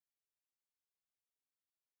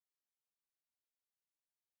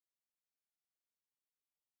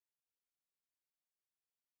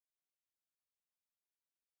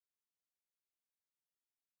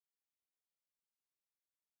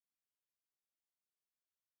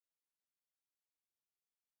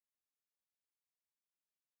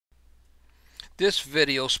This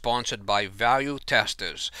video sponsored by Value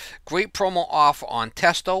Testers. Great promo offer on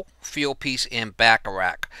Testo, Fieldpiece, and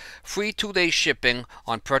Bacharach. Free 2-day shipping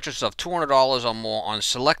on purchase of $200 or more on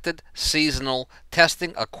selected seasonal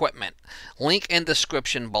testing equipment. Link in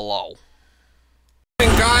description below.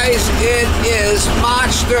 Guys, it is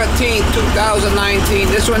March 13th, 2019.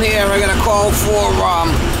 This one here we're going to call for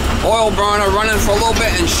oil burner running for a little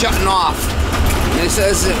bit and shutting off. And it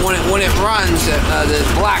says that when it runs,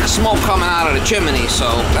 there's black smoke coming out of the chimney,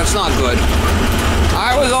 so that's not good.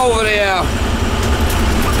 I was over there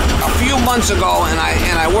a few months ago and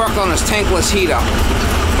I worked on this tankless heater,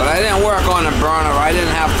 but I didn't work on the burner. I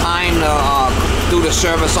didn't have time to do the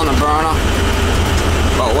service on the burner,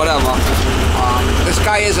 but whatever. This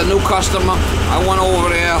guy is a new customer. I went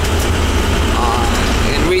over there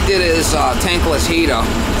and redid his tankless heater.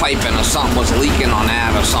 Piping or something was leaking on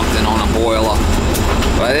that or something on a boiler.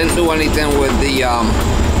 But I didn't do anything with the,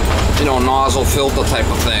 nozzle filter type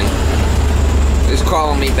of thing. He's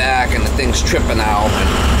calling me back and the thing's tripping out.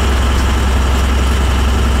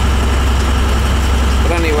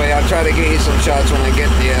 But anyway, I'll try to get you some shots when I get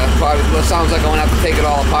there. Probably it sounds like I'm going to have to take it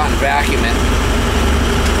all apart and vacuum it.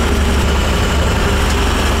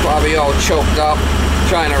 Probably all choked up,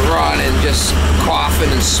 trying to run and just coughing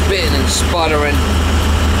and spitting and sputtering.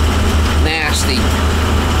 Nasty.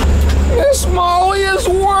 Miss Molly is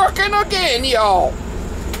working again, y'all.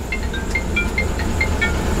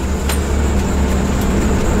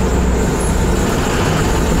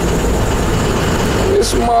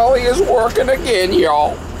 Miss Molly is working again,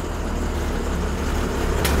 y'all.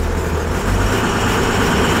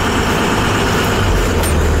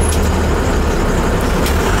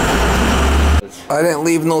 I didn't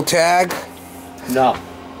leave no tag. No.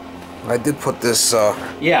 I did put this,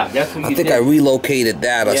 yeah, that's what you did. I relocated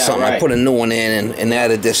that or something. Right. I put a new one in and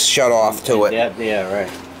added this shut off to it. Yeah, right.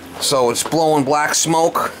 So it's blowing black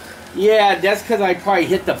smoke? Yeah, that's because I probably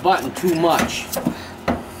hit the button too much.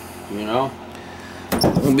 You know?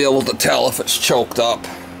 We'll be able to tell if it's choked up.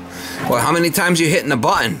 Well, how many times you hitting the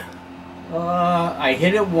button? I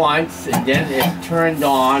hit it once and then it turned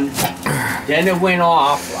on. Then it went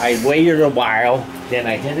off. I waited a while. Then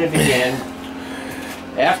I hit it again.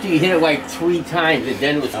 After you hit it like 3 times, and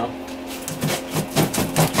then it was.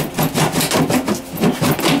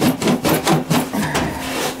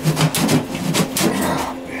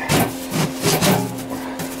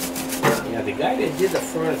 Yeah, the guy that did the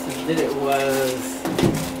furnace and did it was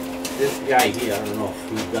this guy here. I don't know if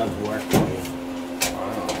he does work for you.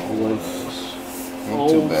 It was not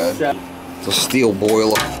too bad. It's a steel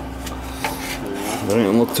boiler. It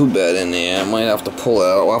doesn't look too bad in there. I might have to pull it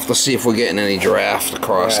out. We'll have to see if we're getting any draft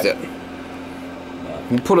across it.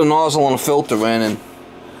 You put a nozzle and a filter in and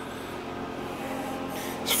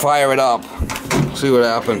just fire it up. See what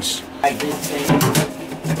happens. I did say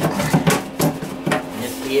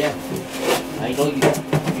this here. I know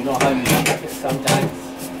you know how you check it sometimes.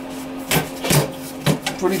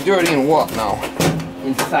 Pretty dirty and what now?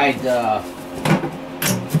 Inside the.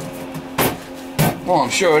 Oh,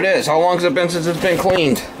 I'm sure it is. How long has it been since it's been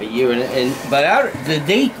cleaned? A year when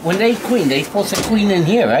they clean, they supposed to clean in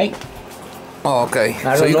here, right? Oh, okay.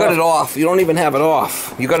 So you got it off. You don't even have it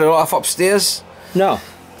off. You got it off upstairs? No.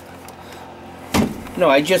 No,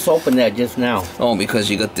 I just opened that just now. Oh, because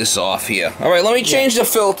you got this off here. All right, let me change the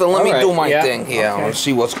filter. Let me do my thing here. Okay. Let's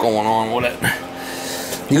see what's going on with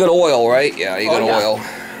it. You got oil, right? Yeah, you got oil.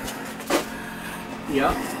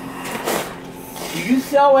 Yeah. Do you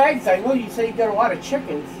sell eggs? I know you say you got a lot of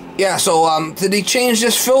chickens. Yeah, so did he change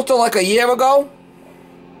this filter like a year ago?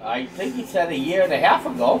 I think he said a year and a half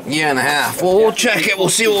ago. Year and a half. Well, we'll check it. We'll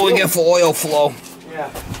see what we get for oil flow.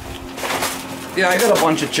 Yeah. Yeah, I got a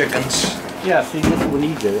bunch of chickens. Yeah, see, this one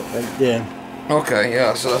he did it right there. Okay,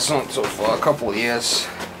 yeah, so that's not so far. A couple of years.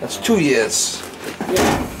 That's 2 years.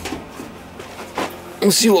 Yeah.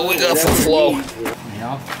 Let's see what we got for flow.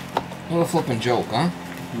 Yeah. What a flipping joke, huh?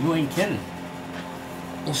 You ain't kidding.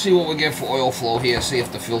 We'll see what we get for oil flow here, see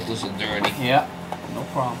if the filters are dirty. Yeah, no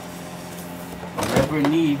problem. Whatever it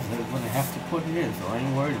needs, they're going to have to put it in, so I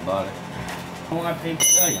ain't worried about it. I don't want to pay for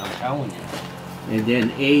that, I'm telling you. And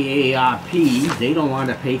then AARP, they don't want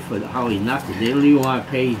to pay for Holly nothing. They don't even want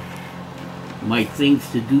to pay my things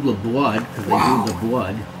to do the blood, because they do the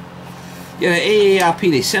blood. Yeah, the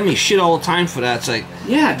AARP, they send me shit all the time for that. It's like...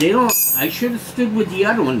 Yeah, they don't... I should have stood with the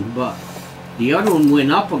other one, but the other one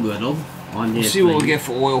went up a little. We'll see what we get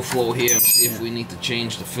for oil flow here and see if we need to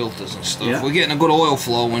change the filters and stuff. If we're getting a good oil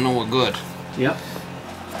flow, we know we're good. Yep.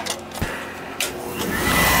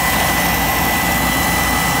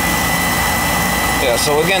 Yeah,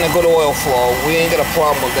 so we're getting a good oil flow. We ain't got a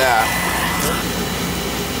problem with that.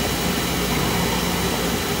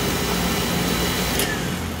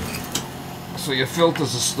 So your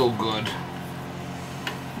filters are still good.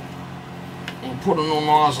 We'll put a new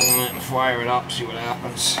nozzle in it and fire it up, see what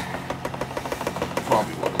happens.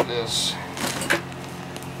 Probably what it is.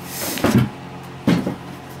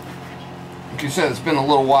 Like you said, it's been a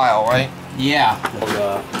little while, right? Yeah.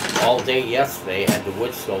 All day yesterday, had the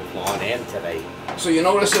wood stove on, and today. So you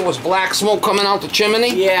notice there was black smoke coming out the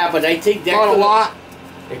chimney? Yeah, but I think that Not a lot.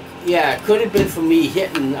 Yeah, it could have been for me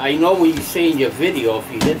hitting. I know when you say in your video, if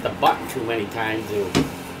you hit the button too many times,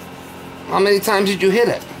 How many times did you hit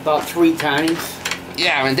it? about 3 times.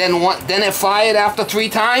 Yeah, and then what? Then it fired after 3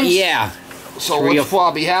 times? Yeah. So what's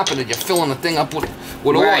probably happening? You're filling the thing up with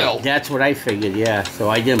oil. That's what I figured. Yeah. So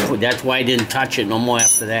I didn't put. That's why I didn't touch it no more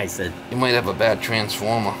after that. I said. You might have a bad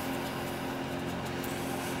transformer.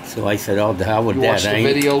 So I said, "Oh, the hell with You that." watch the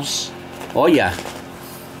videos? Oh yeah.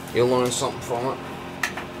 You'll learn something from it.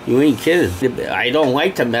 You ain't kidding. I don't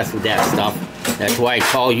like to mess with that stuff. That's why I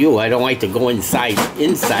call you. I don't like to go inside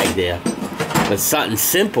there. But something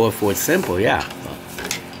simple, if it was simple, yeah.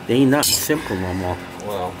 But there ain't nothing simple no more.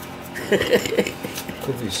 Well,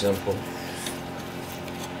 could be simple.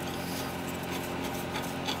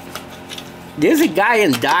 There's a guy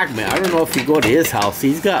in Dogman. I don't know if you go to his house.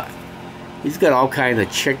 He's got all kinds of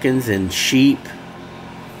chickens and sheep.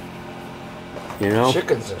 You know?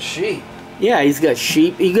 Chickens and sheep? Yeah, he's got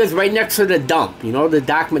sheep. He goes right next to the dump. You know, the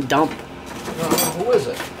Dogman dump? Who is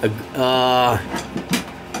it? What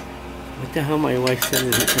the hell my wife said?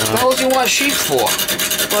 What the hell does he want sheep for?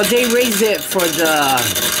 Well, they raise it for the...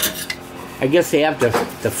 I guess they have the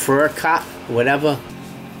fur cut, whatever.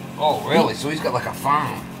 Oh, really? So he's got like a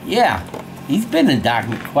farm? Yeah. He's been in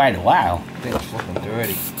Dogman quite a while. Thing's fucking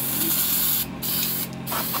dirty.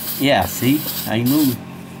 Yeah, see? I knew...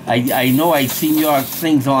 I know I seen your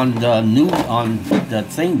things on the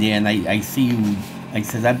thing there, and I see you. I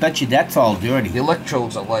said, I bet you that's all dirty. The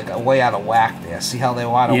electrodes are like way out of whack there. See how they're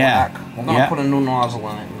out of whack? We're gonna put a new nozzle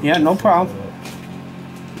in it. Yeah, no problem.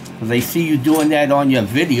 Because I see you doing that on your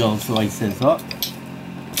video, so I said, oh,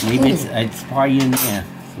 maybe it's probably in there.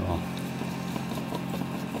 So.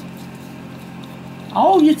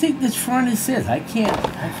 Oh, you think this furnace is? I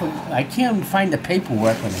can't find the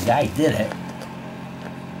paperwork when the guy did it.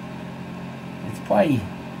 Probably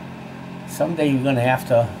someday you're gonna have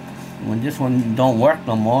to, when this one don't work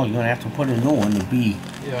no more, you're gonna have to put a new one to be.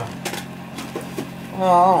 Yeah.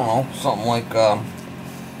 Well, I don't know, something like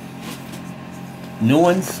new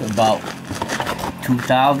ones about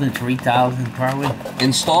 2,000, 3,000 probably.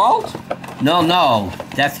 Installed? No,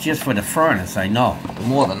 that's just for the furnace. I know.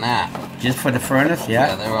 More than that. Just for the furnace, yeah.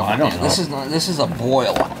 Yeah, they're up. I don't know. This is a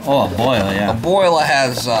boiler. Oh, a boiler, yeah. A boiler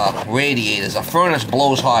has radiators. A furnace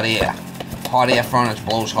blows hot air. Hot air furnace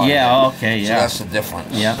blows hot air. Yeah, okay, yeah. So that's the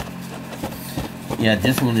difference. Yeah. Yeah,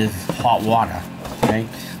 this one is hot water, right?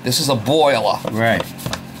 This is a boiler. Right.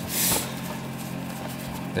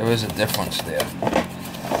 There is a difference there.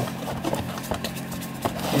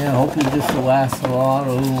 Yeah, hopefully this will last a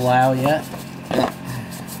little while yet. Yeah.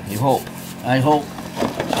 You hope. I hope.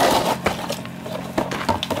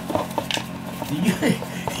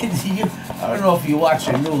 I don't know if you watch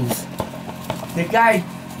the news. The guy,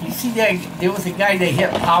 you see that there was a guy that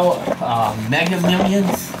hit Mega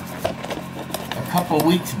Millions a couple of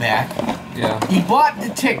weeks back. Yeah. He bought the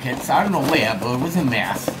tickets, I don't know where, but it was in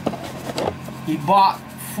Mass. He bought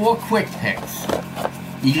 4 quick picks.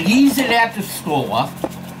 He leaves it at the store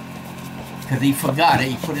because he forgot it.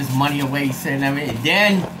 He put his money away, he said everything.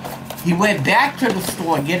 Then he went back to the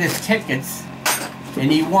store and get his tickets,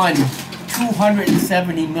 and he won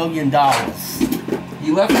 $270 million.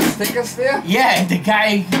 You left his tickets there? Yeah, the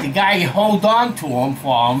guy held on to him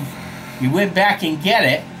for him. He went back and get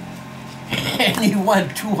it, and he won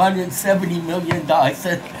 $270 million. I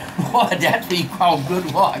said, "Boy, that's what you call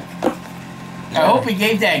good luck." I hope he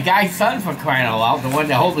gave that guy's son, for crying out loud, the one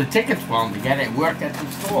that holds the tickets for him, to get it work at the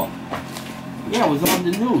store. Yeah, it was on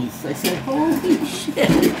the news. I said, "Holy shit!"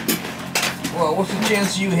 Well, what's the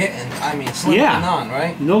chance of you hitting? I mean, slim to none,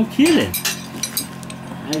 right? No kidding.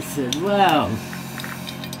 I said, "Wow."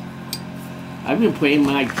 I've been playing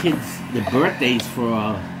my kids' the birthdays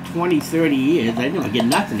for 20, 30 years. I never get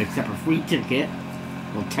nothing except a free ticket.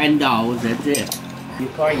 Well, $10, that's it. You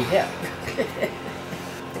probably hit.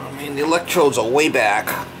 I mean, the electrodes are way back.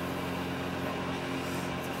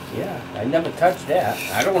 Yeah, I never touched that.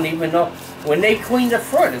 I don't even know. When they clean the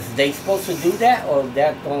furnace, are they supposed to do that, or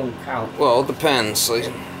that don't count? Well, it depends.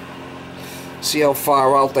 Like, see how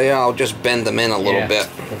far out they are. I'll just bend them in a little bit.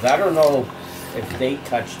 Because I don't know if they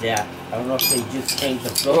touch that. I don't know if they just change the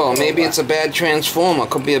filter. Well, maybe it's a bad transformer.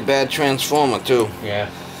 Could be a bad transformer, too. Yeah.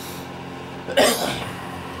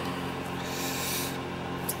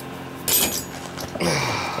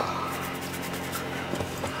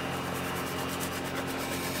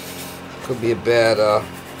 Could be a bad, well,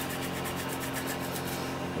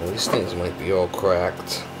 these things might be all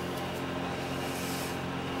cracked.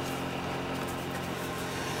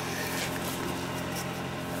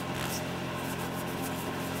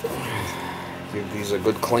 Give these a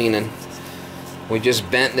good cleaning. We just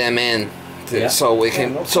bent them in so we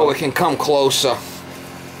can it can come closer.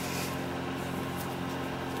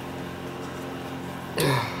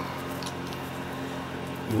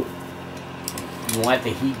 You want the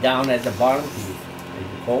heat down at the bottom? Are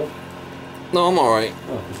you cold? No, I'm all right.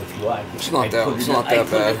 Oh, because if you are, it's not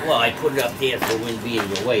that bad. Well, I put it up there so it wouldn't be in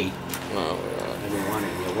your way. Oh, I didn't want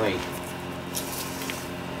it in your way.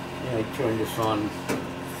 Yeah, I turned this on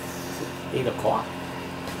 8 o'clock.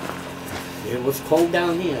 It was cold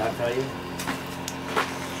down here, I'll tell you.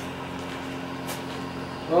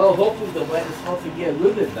 Well, hopefully the weather's supposed to get a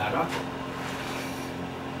little bit better.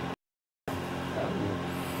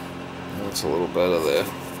 That's a little better there.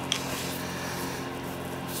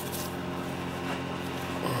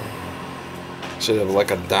 Should have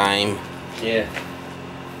like a dime. Yeah.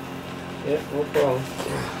 Yeah, no problem.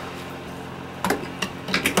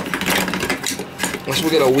 Unless we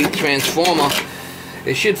get a weak transformer,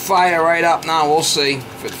 it should fire right up now. We'll see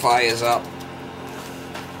if it fires up.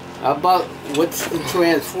 How about what's the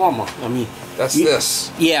transformer? I mean, that's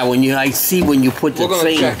this. Yeah, when you when you put the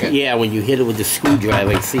thing. Check it. Yeah, when you hit it with the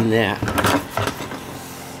screwdriver, I've seen that.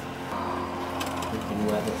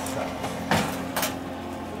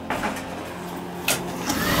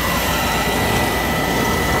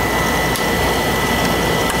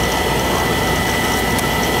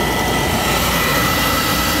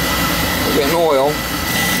 We're getting oil.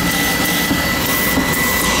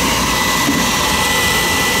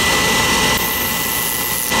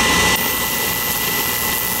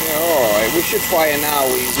 We should fire now.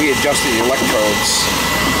 We readjusted the electrodes.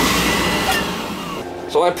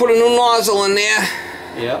 So I put a new nozzle in there.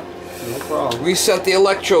 Yeah, no problem. Reset the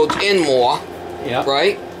electrodes in more. Yeah.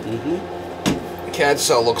 Right? Mm-hmm. The CAD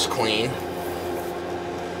cell looks clean.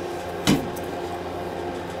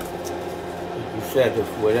 You said if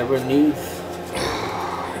whatever it needs.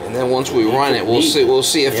 And then once we run it, we'll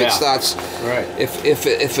see if it starts. Right. If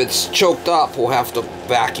it's choked up, we'll have to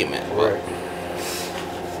vacuum it. Right.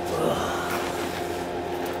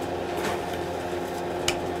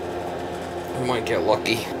 We might get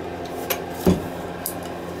lucky.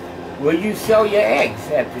 Where you sell your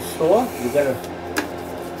eggs? At the store? You gotta...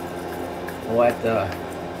 Or at the... I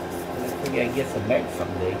think I get some eggs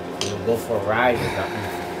someday. We'll go for a ride or something.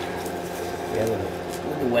 Yeah, when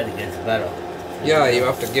the weather gets better. Yeah, you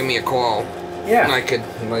have to give me a call. Yeah.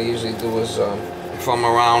 And what I usually do is, if I'm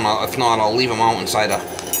around, if not, I'll leave them out inside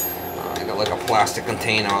I got like a plastic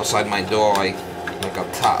container outside my door, like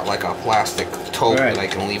a plastic tote that I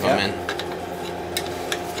can leave them in.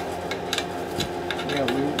 Yeah,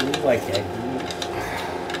 we like that.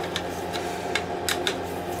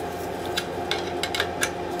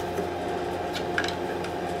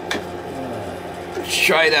 Let's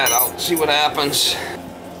try that out, see what happens.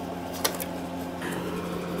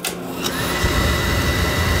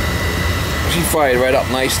 She fired right up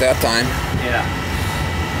nice that time. Yeah.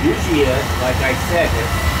 Usually, like I said,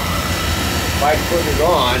 if I put it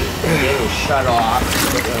on, it'll shut off.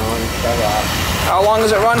 Put it on, shut off. How long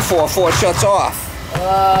does it run for before it shuts off?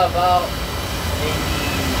 About maybe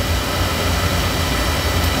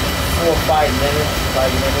 4 or 5 minutes, 5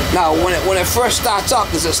 minutes. Now, when it first starts up,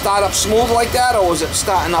 does it start up smooth like that, or was it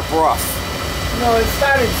starting up rough? No, it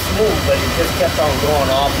started smooth, but it just kept on going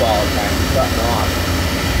off all the time, shutting off.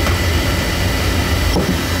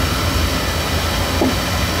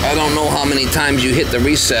 I don't know how many times you hit the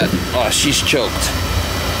reset. Oh, she's choked.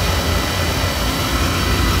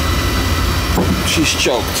 She's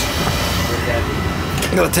choked.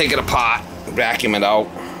 I'm gonna take it apart, vacuum it out.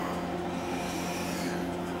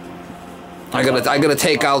 I gotta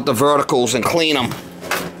take out the verticals and clean them.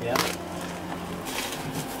 Yeah.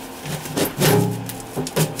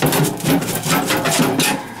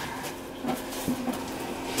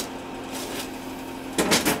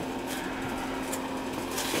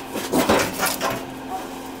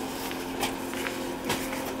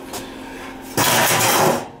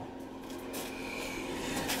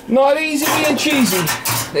 Not easy being cheesy,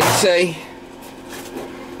 they say.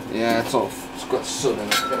 Yeah, it's got soot in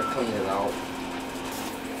it. Gotta clean it out.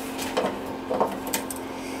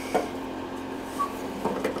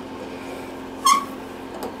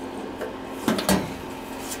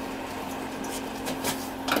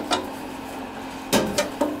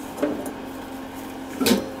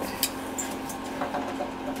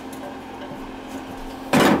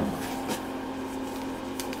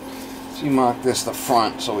 So you mark this the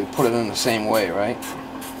front, so we put it in the same way, right?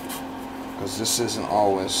 Because this isn't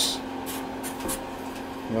always.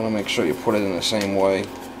 You want to make sure you put it in the same way.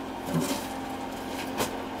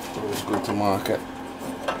 It's always good to mark it.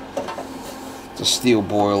 It's a steel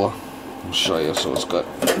boiler. I'll show you, so it's good.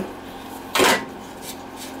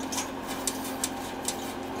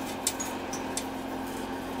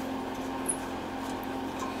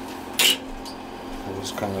 I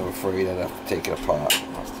was kind of afraid I'd have to take it apart.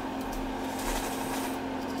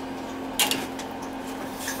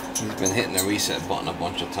 He's been hitting the reset button a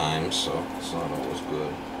bunch of times, so it's not always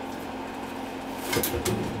good.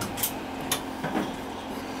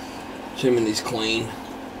 Chimney's clean.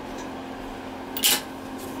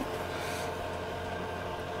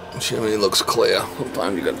 Chimney looks clear.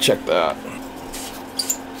 Sometimes you gotta check that.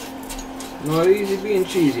 Not easy being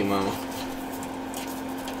cheesy, mama.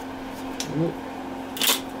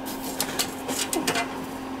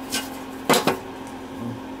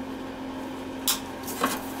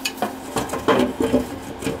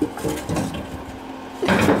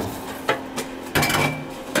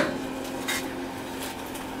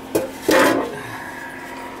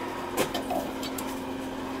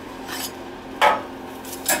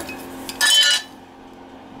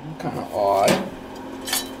 Kind of odd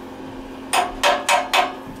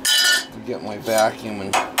to get my vacuum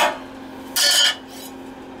and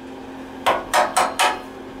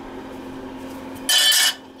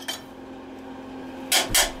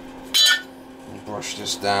brush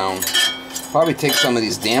this down. Probably take some of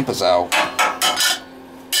these dampers out.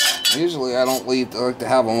 Usually I don't leave. I like to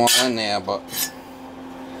have them all in there, but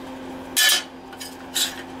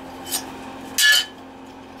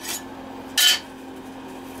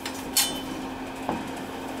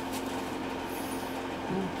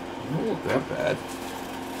don't look that bad.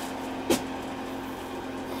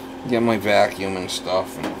 Get my vacuum and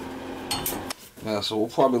stuff. And yeah, so we'll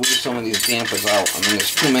probably leave some of these dampers out. I mean,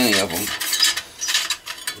 there's too many of them.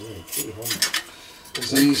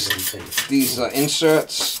 These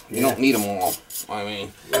inserts, you don't need them all. I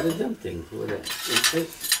mean, What are them things? What are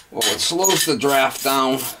inserts? well, it slows the draft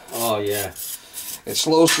down. Oh, yeah. It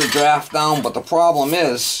slows the draft down, but the problem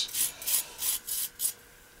is,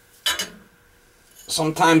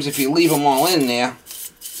 sometimes if you leave them all in there,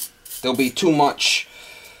 there'll be too much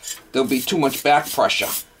back pressure.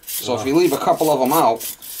 So if you leave a couple of them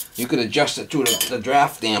out, you could adjust it to the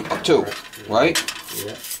draft damper too, right?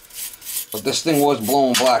 Yeah. But this thing was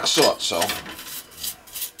blowing black soot, so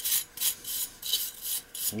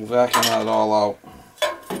we'll vacuum that all out.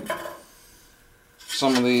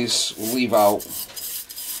 Some of these we'll leave out,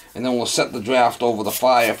 and then we'll set the draft over the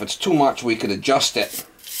fire. If it's too much, we could adjust it.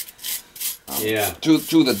 Yeah.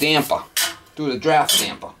 Through the damper, through the draft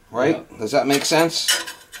damper, right? Yeah. Does that make sense?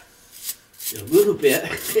 A little bit.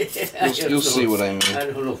 You'll see what I mean. I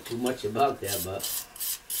don't know too much about that, but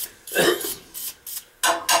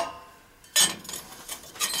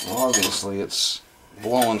Obviously, it's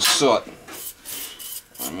blowing soot.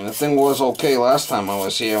 I mean, the thing was okay last time I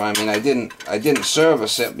was here. I mean, I didn't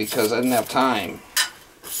service it because I didn't have time.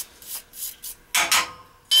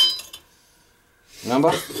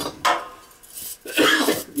 Remember?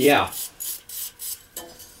 yeah.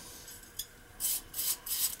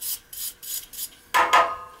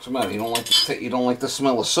 What's the matter? You don't like the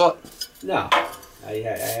smell of soot? No. I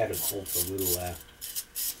had a cold for a little while.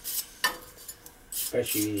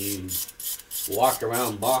 Especially when you walk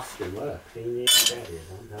around Boston. What a pain in the ass that is.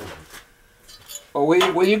 I'm telling you. Oh,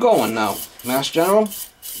 where you going now? Mass General?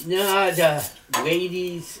 No, the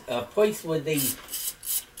ladies, place where they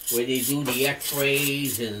do the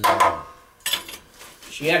X-rays, and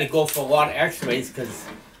she had to go for a lot of X-rays because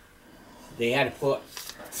they had to put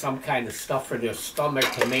some kind of stuff in their stomach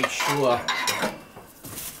to make sure,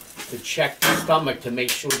 to check the stomach to make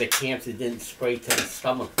sure the cancer didn't spread to the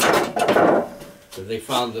stomach. So they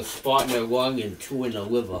found a spot in their lung and 2 in the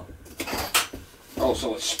liver. Oh,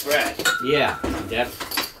 so it's spread. Yeah, that's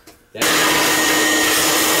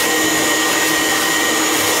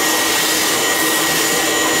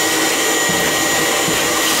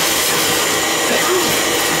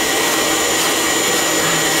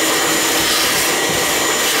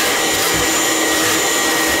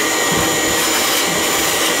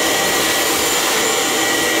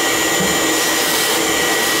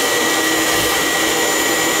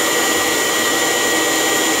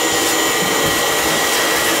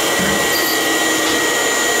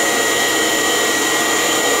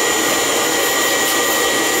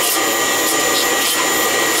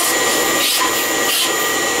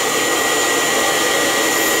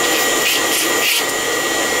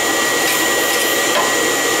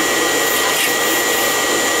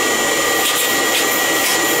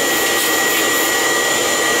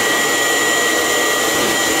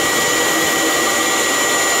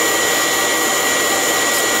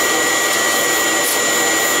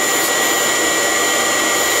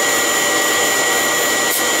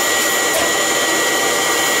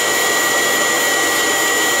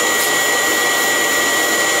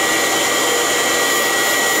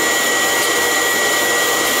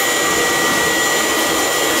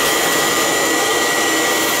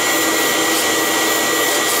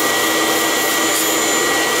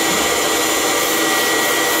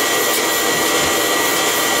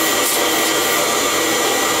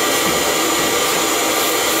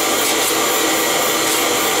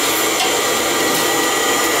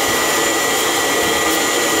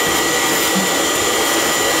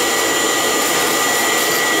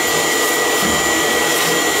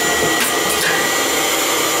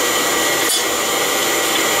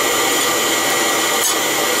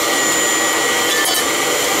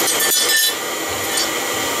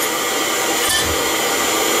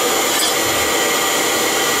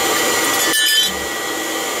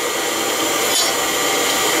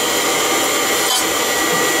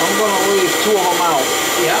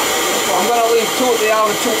two at the out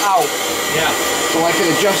and two out. Yeah. So I can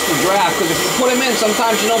adjust the draft, because if you put them in,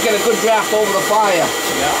 sometimes you don't get a good draft over the fire.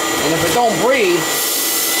 Yeah. And if it don't breathe,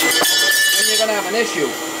 then you're gonna have an issue.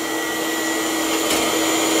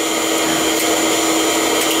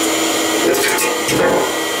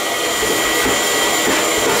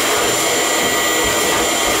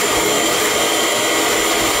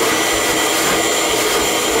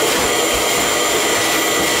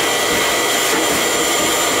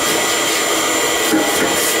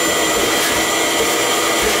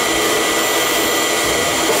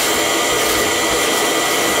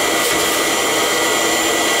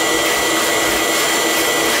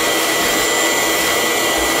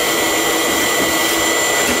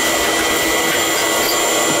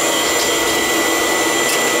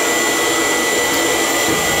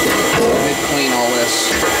 Clean all this.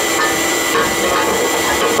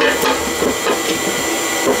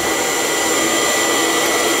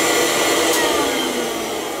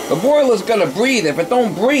 The boiler's gonna breathe. If it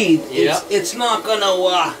don't breathe, it's not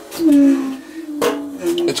gonna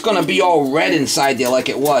it's gonna be all red inside there like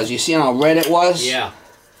it was. You see how red it was? Yeah.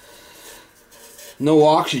 No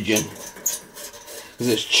oxygen. Because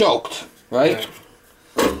it's choked, right?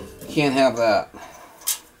 Can't have that.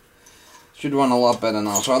 Should run a lot better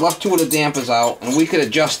now. So I left two of the dampers out, and we could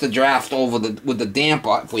adjust the draft over with the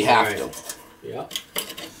damper if we have to. Yeah.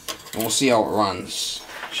 And we'll see how it runs.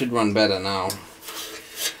 Should run better now.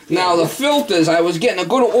 Now the filters, I was getting a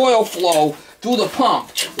good oil flow through the pump.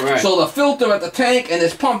 Right. So the filter at the tank and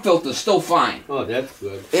this pump filter is still fine. Oh, that's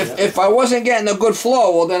good. If I wasn't getting a good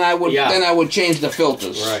flow, well then I would change the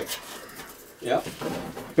filters. Right. Yep.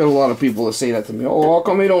 Got a lot of people that say that to me. Oh, how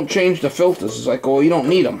come you don't change the filters? It's like, oh, you don't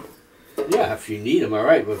need them. Yeah, if you need them, all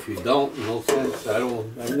right. But if you don't, no sense. I know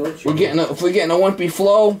what you mean. If we're getting a wimpy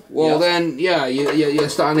flow, well then, yeah, you're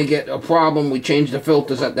starting to get a problem. We change the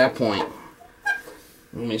filters at that point.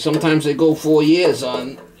 I mean, sometimes they go 4 years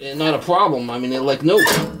on, not a problem. I mean, they're like new.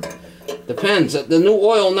 Depends. The new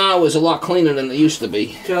oil now is a lot cleaner than it used to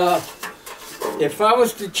be. If I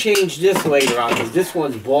was to change this later on, because this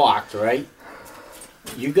one's blocked, right?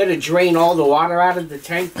 You got to drain all the water out of the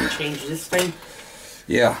tank to change this thing?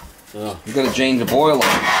 Yeah. Oh. You got to drain the boiler.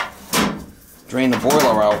 Drain the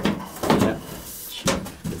boiler out. Yeah.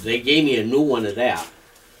 'Cause they gave me a new one of that.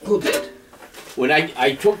 Who did? When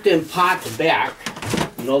I took them parts back,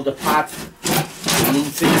 you know the parts, the new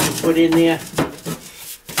things you put in there?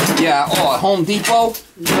 Yeah, oh, at Home Depot?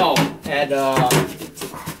 No, at, that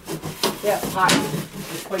pot,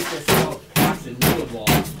 the place that sells pots in Middleball.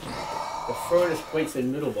 The furnace place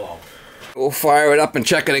in Middleball. We'll fire it up and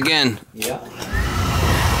check it again. Yeah.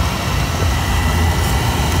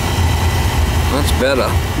 That's better.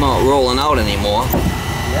 Not rolling out anymore.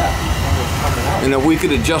 Yeah, it's coming out. And if we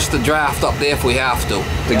could adjust the draft up there if we have to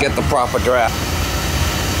get the proper draft.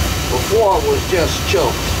 Before it was just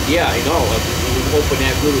choked. Yeah, I know. When you open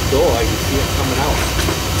that little door, you see it coming out.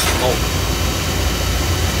 Oh.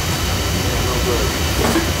 Yeah, no good.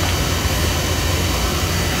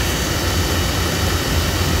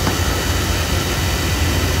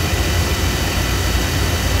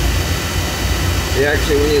 Yeah,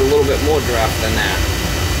 actually we need a little bit more draft than that.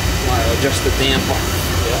 I'll adjust the damper.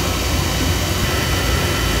 Yeah.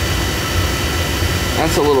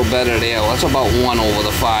 That's a little better there. That's about 1 over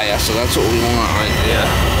the fire, so that's what we want right there.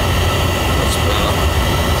 That's better.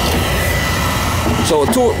 So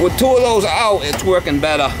with two of those out, it's working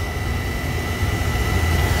better.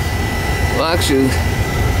 Well, actually,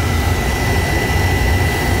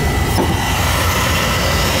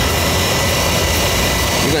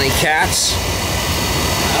 you got any cats?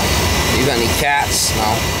 You got any cats?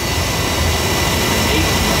 No.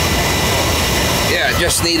 Yeah, it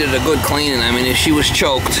just needed a good cleaning. I mean, if she was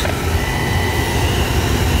choked.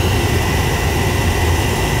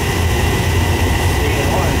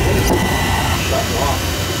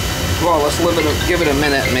 Well, let's give it a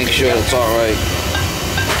minute and make sure it's all right.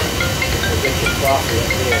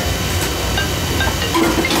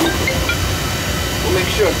 We'll make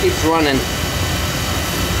sure it keeps running.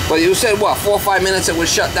 Well, you said, what, 4 or 5 minutes it was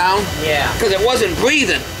shut down? Yeah. Because it wasn't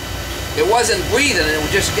breathing. It wasn't breathing, and it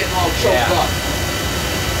was just getting all choked up.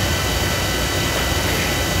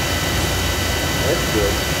 That's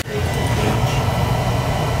good.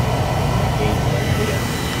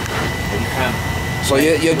 So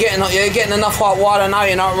you're getting enough hot water now.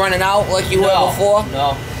 You're not running out like you were before.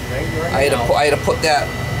 No. I had to put that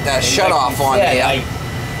shut off on there.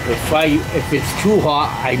 If it's too hot,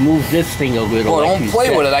 I move this thing a little. Well, don't play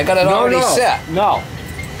with it. I got it already set. No.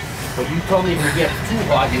 But you told me if it gets too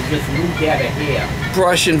hot, you just move that here.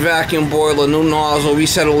 Brush and vacuum boiler, new nozzle,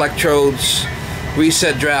 reset electrodes.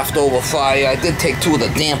 Reset draft over fire. I did take 2 of the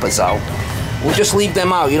dampers out. We'll just leave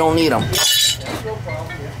them out. You don't need them. No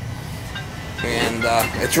problem, yeah. And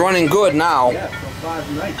it's running good now. Yeah, so far it's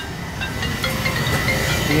nice.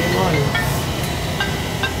 Stay running.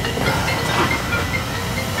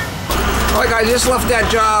 Like I just left that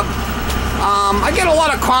job. I get a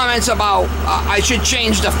lot of comments about I should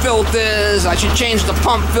change the filters, I should change the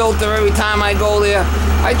pump filter every time I go there.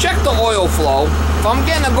 I check the oil flow. If I'm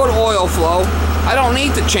getting a good oil flow, I don't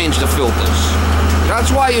need to change the filters. That's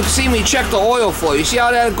why you see me check the oil flow. You see how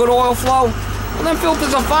that good oil flow? Well, them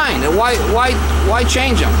filters are fine. And why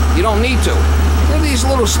change them? You don't need to. Look at these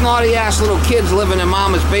little snotty ass little kids living in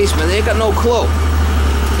mama's basement. They got no clue.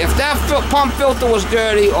 If that pump filter was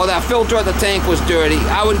dirty or that filter at the tank was dirty,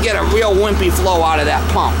 I would get a real wimpy flow out of that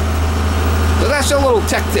pump. So that's a little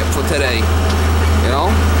tech tip for today. You know?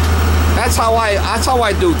 That's how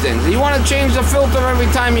I do things. You want to change the filter every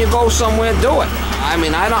time you go somewhere, do it. I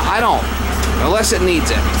mean, I don't. Unless it needs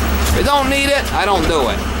it. If it don't need it, I don't do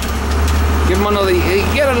it. Give them another,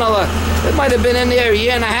 get another, it might have been in there a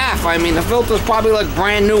year and a half. I mean, the filter's probably like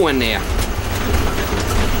brand new in there.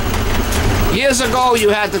 Years ago, you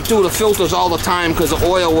had to do the filters all the time because the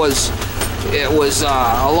oil was a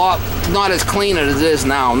lot not as clean as it is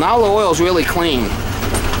now. Now the oil's really clean.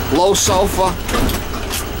 Low sulfur.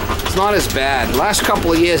 It's not as bad. The last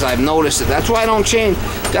couple of years, I've noticed it. That's why I don't change.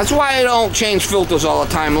 That's why I don't change filters all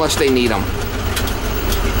the time unless they need them.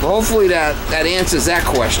 But hopefully that answers that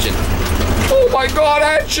question. Oh my God!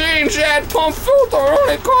 I changed that pump filter. It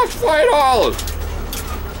only cost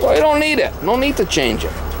 $5. Well, you don't need it. No need to change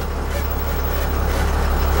it.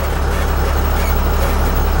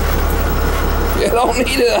 You don't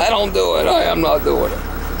need it, I don't do it. I am not doing it.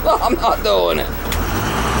 No, I'm not doing it.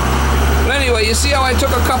 But anyway, you see how I took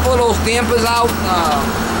a couple of those dampers out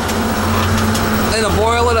in the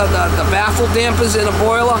boiler, the baffle dampers in the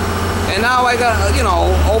boiler? And now I got, you know,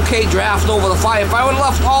 okay draft over the fire. If I would have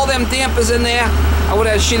left all them dampers in there, I would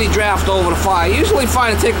have had shitty draft over the fire. Usually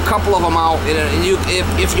fine to take a couple of them out. And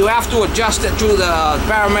if you have to adjust it through the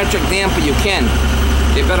barometric damper, you can.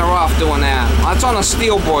 You're better off doing that. That's on the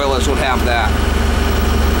steel boilers would have that.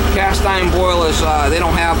 Cast iron boilers, they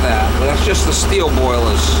don't have that. But that's just the steel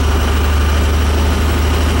boilers.